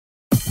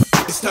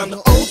It's time to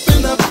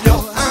open up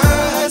your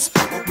eyes.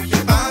 Open your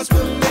eyes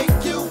will make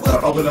you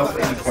Open up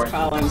any questions.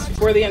 Collins,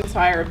 for the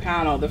entire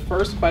panel, the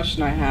first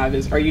question I have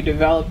is, are you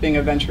developing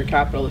a venture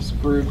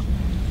capitalist group?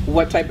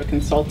 What type of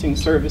consulting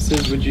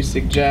services would you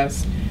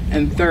suggest?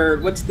 And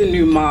third, what's the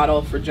new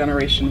model for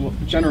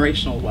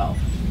generational wealth?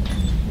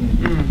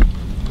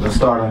 Let's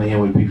start on the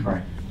end with P.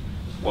 Frank.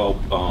 Well,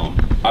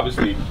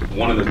 obviously,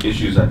 one of the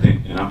issues I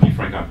think, and I'm P.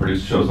 Frank, I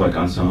produce shows like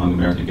Unsung,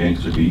 American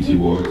Gangster, BET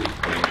Awards.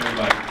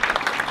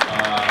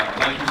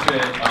 Like you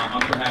said,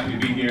 I'm so happy to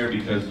be here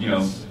because, you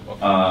know,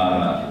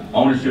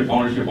 ownership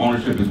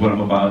is what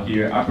I'm about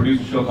here. I produce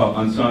a show called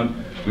Unsung,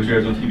 which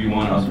airs on TV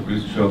One. I also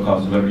produce a show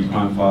called Celebrity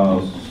Crime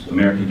Files,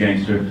 American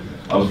Gangster.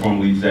 I was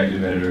formerly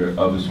executive editor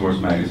of The Source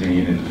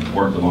magazine and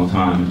worked a long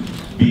time.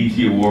 BET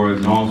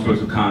Awards and all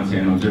sorts of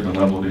content on different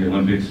levels, the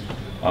Olympics,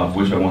 of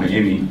which I won an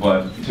Emmy.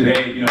 But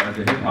today, you know, as a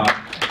hip hop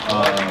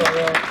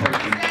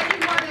person,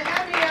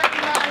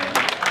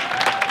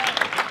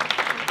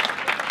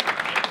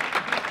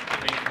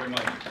 thank you very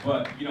much.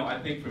 But you know, I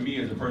think for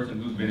me as a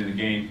person who's been in the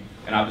game,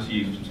 and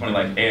obviously somebody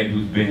like Ed,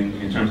 who's been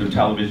in terms of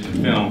television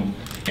and film,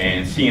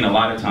 and seeing a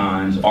lot of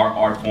times our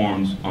art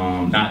forms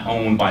not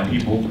owned by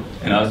people,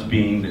 and us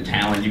being the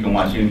talent. You can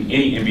watch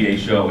any NBA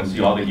show and see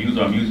all they use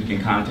our music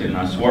and content and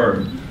our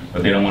swerve,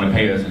 but they don't want to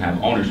pay us and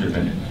have ownership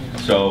in it.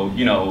 So,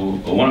 you know,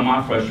 one of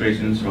my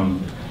frustrations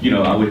from, you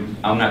know,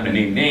 I'm not going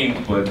to name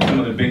names, but some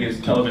of the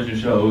biggest television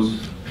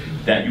shows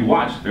that you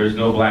watch, there's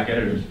no black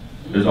editors.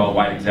 There's all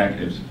white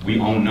executives. We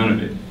own none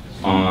of it.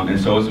 And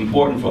so it's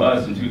important for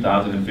us in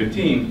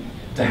 2015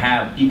 to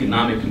have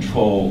economic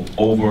control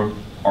over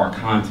our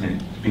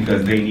content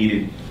because they need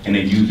it and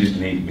they use it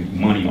and they make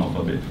money off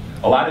of it.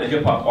 A lot of the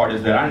hip hop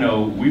artists that I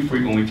know, we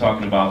frequently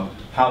talking about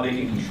how they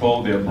can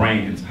control their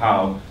brands,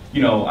 how,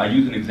 you know, I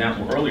used an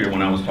example earlier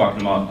when I was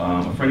talking about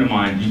a friend of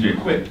mine, DJ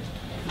Quick.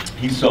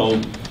 He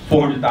sold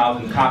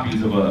 400,000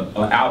 copies of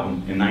an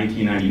album in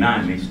 1999,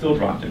 and they still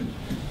dropped him.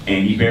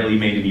 And he barely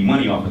made any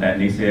money off of that,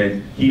 and they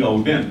said he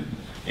owed them.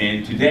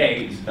 In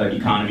today's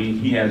economy,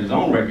 he has his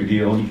own record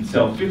deal. He can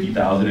sell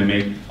 50,000 and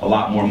make a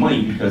lot more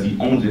money because he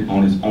owns it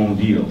on his own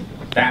deal.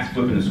 That's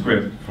flipping the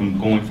script from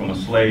going from a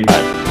slave to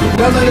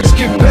now let's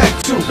get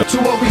back to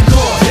what we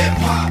call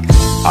hip-hop.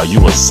 Are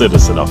you a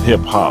citizen of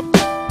hip-hop?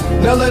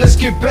 Now let us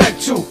get back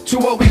to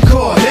what we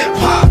call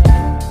hip-hop.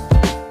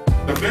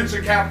 The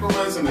venture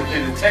capitalists and the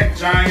tech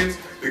giants,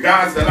 the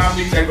guys that I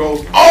meet that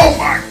goes, oh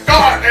my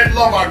God, Ed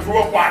Love, I grew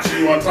up watching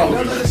you on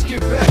television. Now let us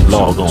get back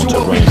Log on to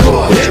what we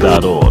call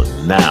hip-hop.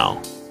 rainbowpush.org now.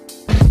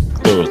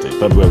 Thursday,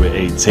 February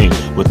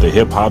 18th, with the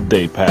Hip Hop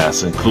Day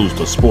Pass, includes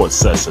the sports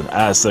session,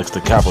 Aztecs the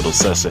Capital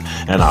session,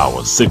 and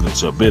our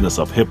signature Business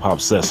of Hip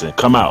Hop session.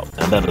 Come out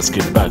and let us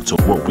get back to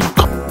what we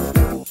call